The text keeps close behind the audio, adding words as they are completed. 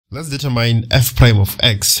Let's determine f prime of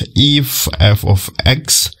x if f of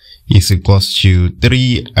x is equals to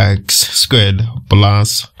 3x squared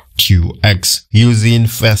plus 2x using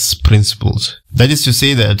first principles. That is to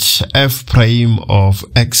say that f prime of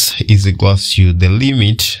x is equals to the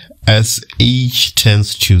limit as h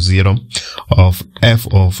tends to 0 of f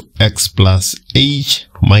of x plus h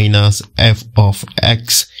minus f of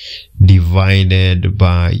x divided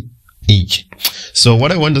by h. So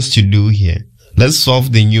what I want us to do here, let's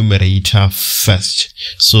solve the numerator first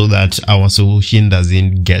so that our solution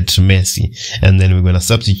doesn't get messy, and then we're going to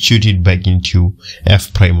substitute it back into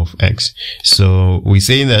f prime of x. So we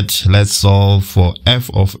say that let's solve for f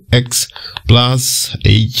of x plus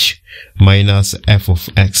h minus f of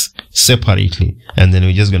x separately, and then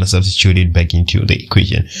we're just going to substitute it back into the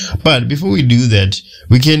equation. But before we do that,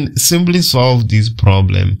 we can simply solve this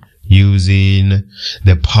problem using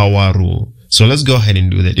the power rule. So let's go ahead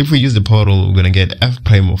and do that. If we use the power rule, we're going to get f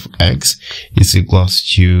prime of x is equals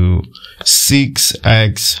to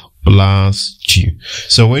 6x plus 2.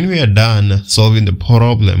 So when we are done solving the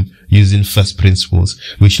problem using first principles,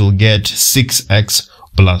 we shall get 6x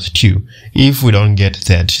plus 2. If we don't get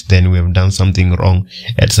that, then we have done something wrong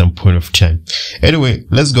at some point of time. Anyway,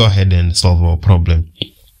 let's go ahead and solve our problem.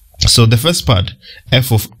 So the first part,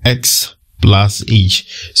 f of x plus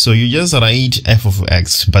h. So you just write f of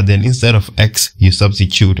x, but then instead of x, you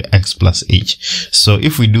substitute x plus h. So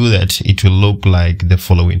if we do that, it will look like the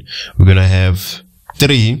following. We're going to have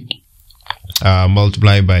 3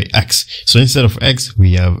 multiplied by x. So instead of x,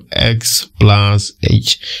 we have x plus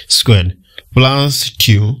h squared plus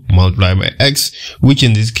 2 multiplied by x, which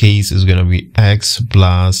in this case is going to be x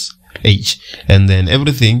plus h, and then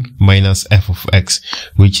everything minus f of x,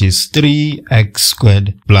 which is 3x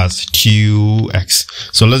squared plus 2x.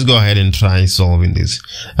 So let's go ahead and try solving this.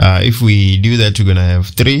 If we do that, we're gonna have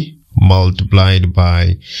 3 multiplied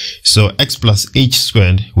by, so x plus h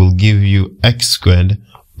squared will give you x squared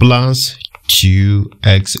plus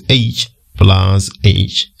 2xh plus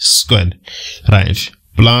h squared, right,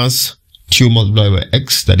 plus 2 multiplied by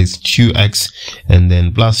x, that is 2x, and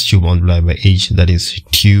then plus 2 multiplied by h, that is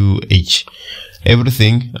 2h.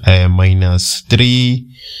 Everything minus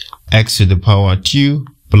 3x to the power 2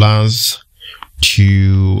 plus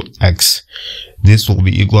 2x. This will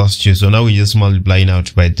be equals to, so now we just multiplying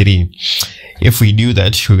out by 3. If we do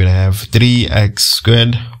that, we're going to have 3x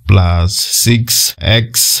squared plus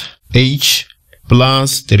 6xh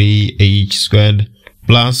plus 3h squared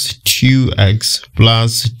plus 2x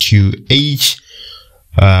plus 2h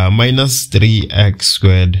minus 3x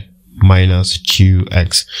squared minus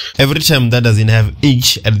 2x. Every time that doesn't have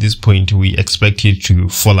h at this point, we expect it to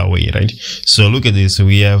fall away, right? So look at this.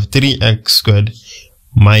 We have 3x squared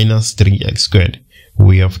minus 3x squared.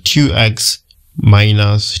 We have 2x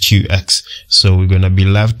minus 2x. So we're going to be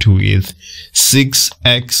left with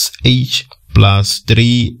 6xh plus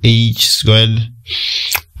 3h squared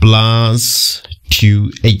plus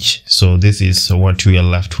 2h. So this is what we are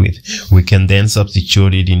left with. We can then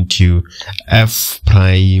substitute it into f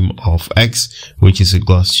prime of x, which is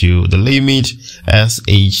equals to the limit as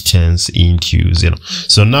h tends into 0.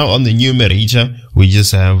 So now on the numerator, we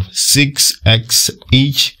just have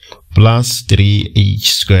 6xh plus 3h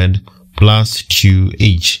squared plus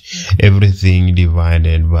 2h, everything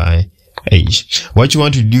divided by h. What you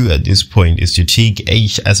want to do at this point is to take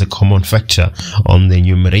h as a common factor on the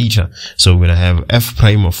numerator. So we're going to have f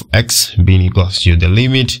prime of x being equals to the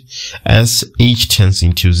limit as h tends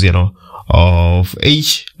into 0 of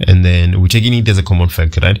h, and then we're taking it as a common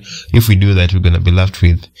factor, right? If we do that, we're going to be left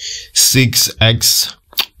with 6x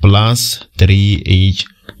plus 3h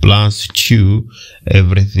plus 2,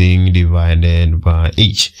 everything divided by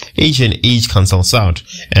h. H and h cancels out,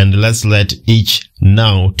 and let's let h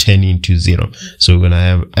now turn into 0. So we're gonna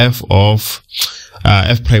have f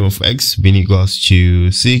prime of x being equals to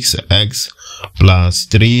 6x plus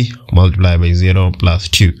 3 multiplied by 0 plus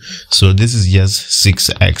 2. So this is just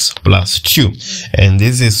 6x plus 2, and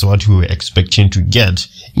this is what we were expecting to get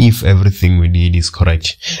if everything we did is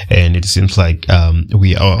correct, and it seems like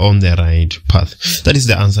we are on the right path. That is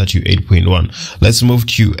the answer to 8.1. Let's move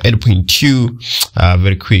to 8.2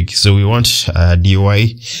 very quick. So we want dy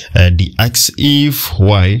dx if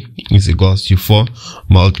y is equals to 4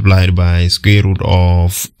 multiplied by square root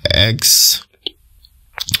of x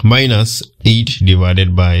minus 8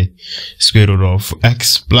 divided by square root of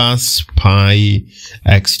x plus pi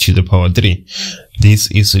x to the power 3.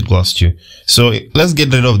 This is equals to, so let's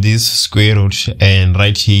get rid of this square root and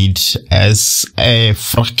write it as a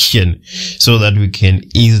fraction so that we can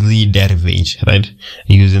easily derivate, right,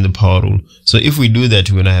 using the power rule. So if we do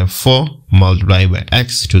that, we're going to have 4 multiplied by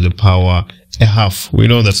x to the power a half. We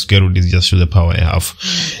know that square root is just to the power a half.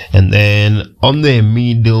 And then on the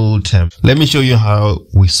middle term, let me show you how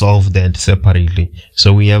we solve that separately.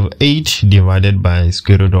 So we have 8 divided by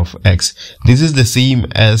square root of x. This is the same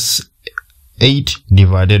as 8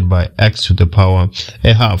 divided by x to the power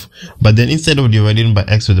a half, but then instead of dividing by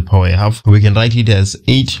x to the power a half, we can write it as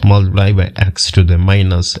 8 multiplied by x to the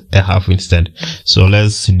minus a half instead. So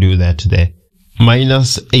let's do that there.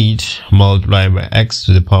 Minus 8 multiplied by x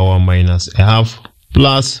to the power minus a half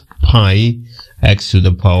plus pi x to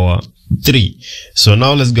the power 3. So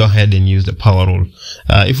now let's go ahead and use the power rule.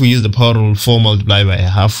 If we use the power rule, 4 multiplied by a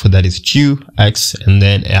half, that is 2x, and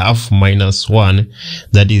then a half minus 1,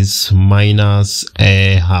 that is minus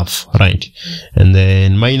a half, right? And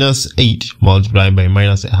then minus 8 multiplied by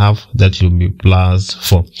minus a half, that will be plus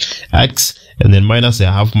 4x, and then minus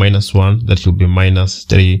a half minus 1, that will be minus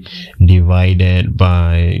 3 divided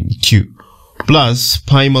by 2. Plus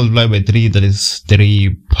pi multiplied by 3, that is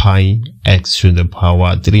 3 pi x to the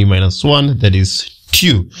power 3 minus 1, that is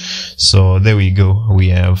 2. So there we go, we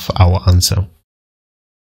have our answer.